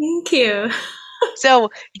 Thank you. So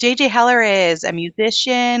J.J. Heller is a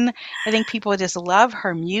musician. I think people just love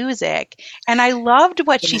her music. And I loved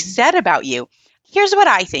what she said about you. Here's what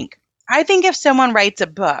I think. I think if someone writes a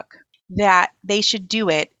book, that they should do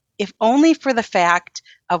it, if only for the fact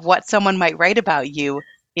of what someone might write about you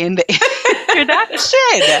in the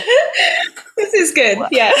introduction. This is good.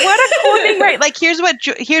 Yeah. What a cool thing, right? Like, here's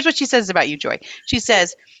what she says about you, Joy. She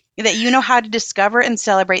says that you know how to discover and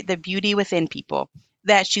celebrate the beauty within people,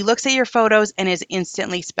 that she looks at your photos and is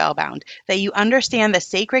instantly spellbound, that you understand the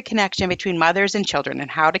sacred connection between mothers and children and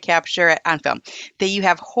how to capture it on film, that you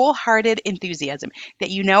have wholehearted enthusiasm, that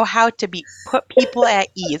you know how to put people at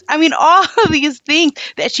ease. I mean, all of these things,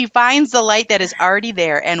 that she finds the light that is already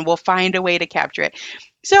there and will find a way to capture it.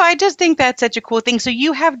 So I just think that's such a cool thing. So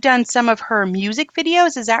you have done some of her music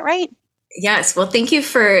videos, is that right? Yes. Well, thank you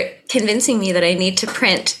for convincing me that I need to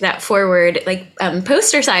print that forward, like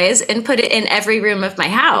poster size, and put it in every room of my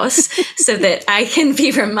house so that I can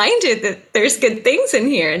be reminded that there's good things in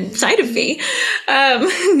here inside of me.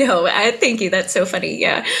 Thank you. That's so funny.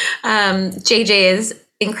 Yeah. JJ is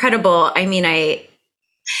incredible. I mean, when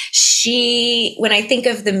I think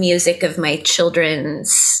of the music of my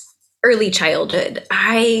children's early childhood,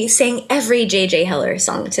 I sang every JJ Heller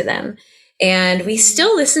song to them. And we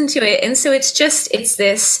still listen to it. And so it's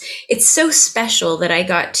so special that I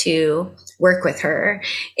got to work with her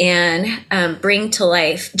and bring to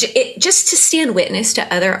life, just to stand witness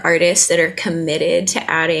to other artists that are committed to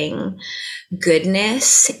adding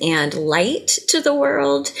goodness and light to the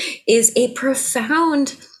world is a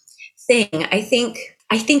profound thing. I think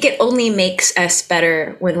it only makes us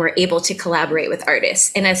better when we're able to collaborate with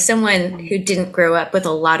artists. And as someone who didn't grow up with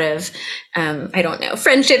a lot of,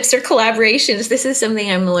 friendships or collaborations, this is something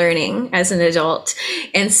I'm learning as an adult.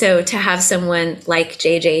 And so to have someone like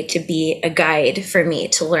JJ to be a guide for me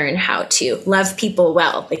to learn how to love people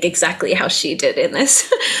well, like exactly how she did in this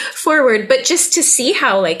forward, but just to see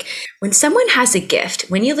how, like, when someone has a gift,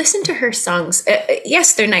 when you listen to her songs,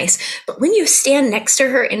 yes, they're nice, but when you stand next to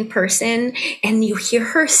her in person and you hear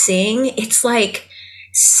her sing, it's like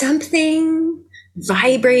something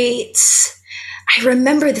vibrates. I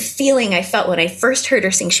remember the feeling I felt when I first heard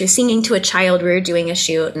her sing. She was singing to a child. We were doing a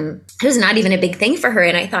shoot, and it was not even a big thing for her.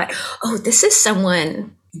 And I thought, oh, this is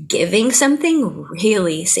someone giving something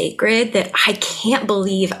really sacred that I can't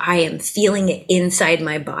believe I am feeling it inside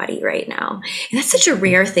my body right now. And that's such a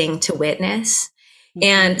rare thing to witness.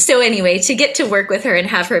 And so anyway, to get to work with her and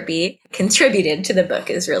have her be contributed to the book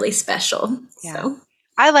is really special. Yeah. So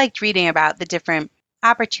I liked reading about the different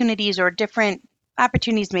opportunities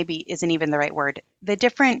maybe isn't even the right word, the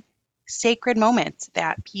different sacred moments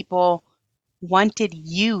that people wanted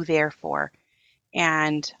you there for.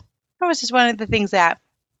 And that was just one of the things that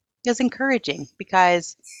is encouraging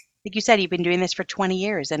because, like you said, you've been doing this for 20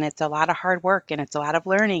 years and it's a lot of hard work and it's a lot of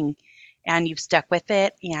learning and you've stuck with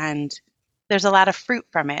it and there's a lot of fruit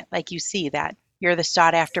from it. Like you see that you're the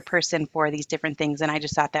sought after person for these different things. And I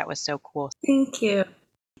just thought that was so cool. thank you.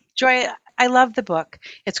 Joy, I love the book.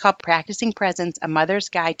 It's called Practicing Presence, A Mother's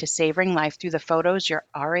Guide to Savoring Life Through the Photos You're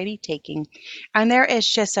Already Taking. And there is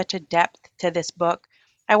just such a depth to this book.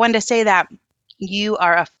 I wanted to say that you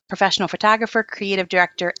are a professional photographer, creative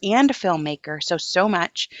director, and a filmmaker, so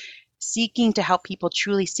much. Seeking to help people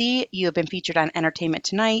truly see, you have been featured on Entertainment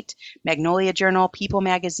Tonight, Magnolia Journal, People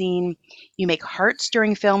Magazine. You make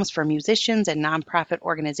heart-stirring films for musicians and nonprofit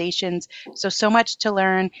organizations. So much to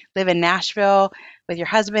learn. Live in Nashville with your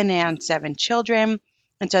husband and 7 children.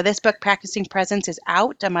 And so this book, Practicing Presence, is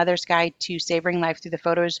out, A Mother's Guide to Savoring Life Through the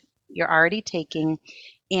Photos You're Already Taking.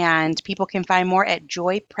 And people can find more at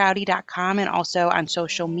joyprouty.com and also on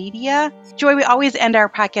social media. Joy, we always end our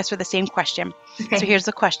podcast with the same question. Okay. So here's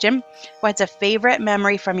the question. What's a favorite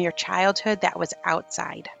memory from your childhood that was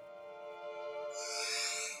outside?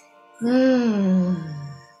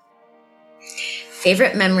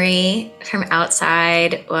 Favorite memory from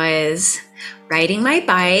outside was riding my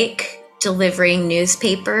bike, delivering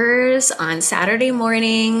newspapers on Saturday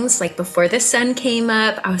mornings, like before the sun came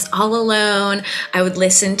up. I was all alone. I would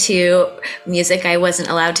listen to music I wasn't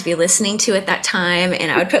allowed to be listening to at that time.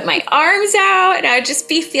 And I would put my arms out and I would just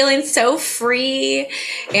be feeling so free.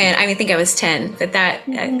 And I think I was 10, but that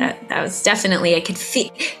was definitely, I could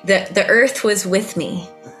feel the earth was with me.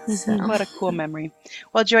 So. What a cool memory.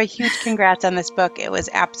 Well, Joy, huge congrats on this book. It was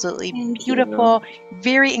absolutely beautiful,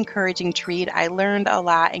 very encouraging to read. I learned a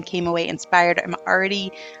lot and came away inspired. I'm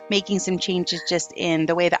already making some changes just in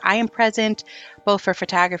the way that I am present, both for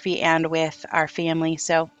photography and with our family.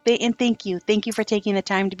 So, and thank you. Thank you for taking the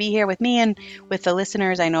time to be here with me and with the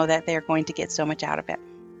listeners. I know that they're going to get so much out of it.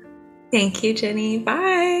 Thank you, Jenny.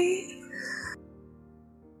 Bye.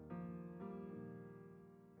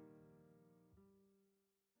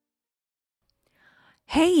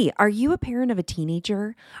 Hey, are you a parent of a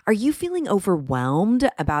teenager? Are you feeling overwhelmed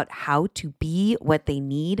about how to be what they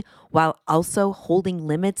need while also holding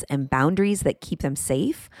limits and boundaries that keep them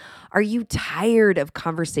safe? Are you tired of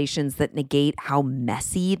conversations that negate how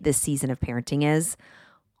messy this season of parenting is?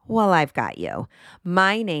 Well, I've got you.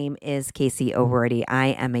 My name is Casey O'Rourke. I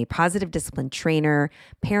am a positive discipline trainer,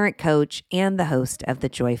 parent coach, and the host of the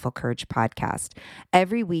Joyful Courage podcast.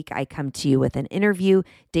 Every week, I come to you with an interview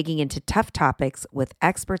digging into tough topics with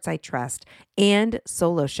experts I trust and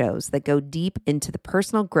solo shows that go deep into the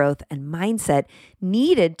personal growth and mindset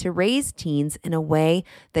needed to raise teens in a way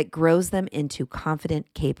that grows them into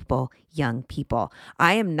confident, capable young people.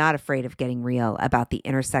 I am not afraid of getting real about the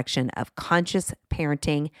intersection of conscious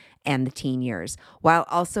parenting and the teen years, while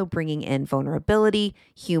also bringing in vulnerability,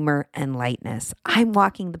 humor, and lightness. I'm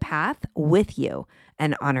walking the path with you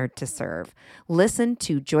and honored to serve. Listen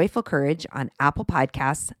to Joyful Courage on Apple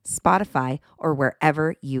Podcasts, Spotify, or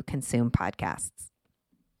wherever you consume podcasts.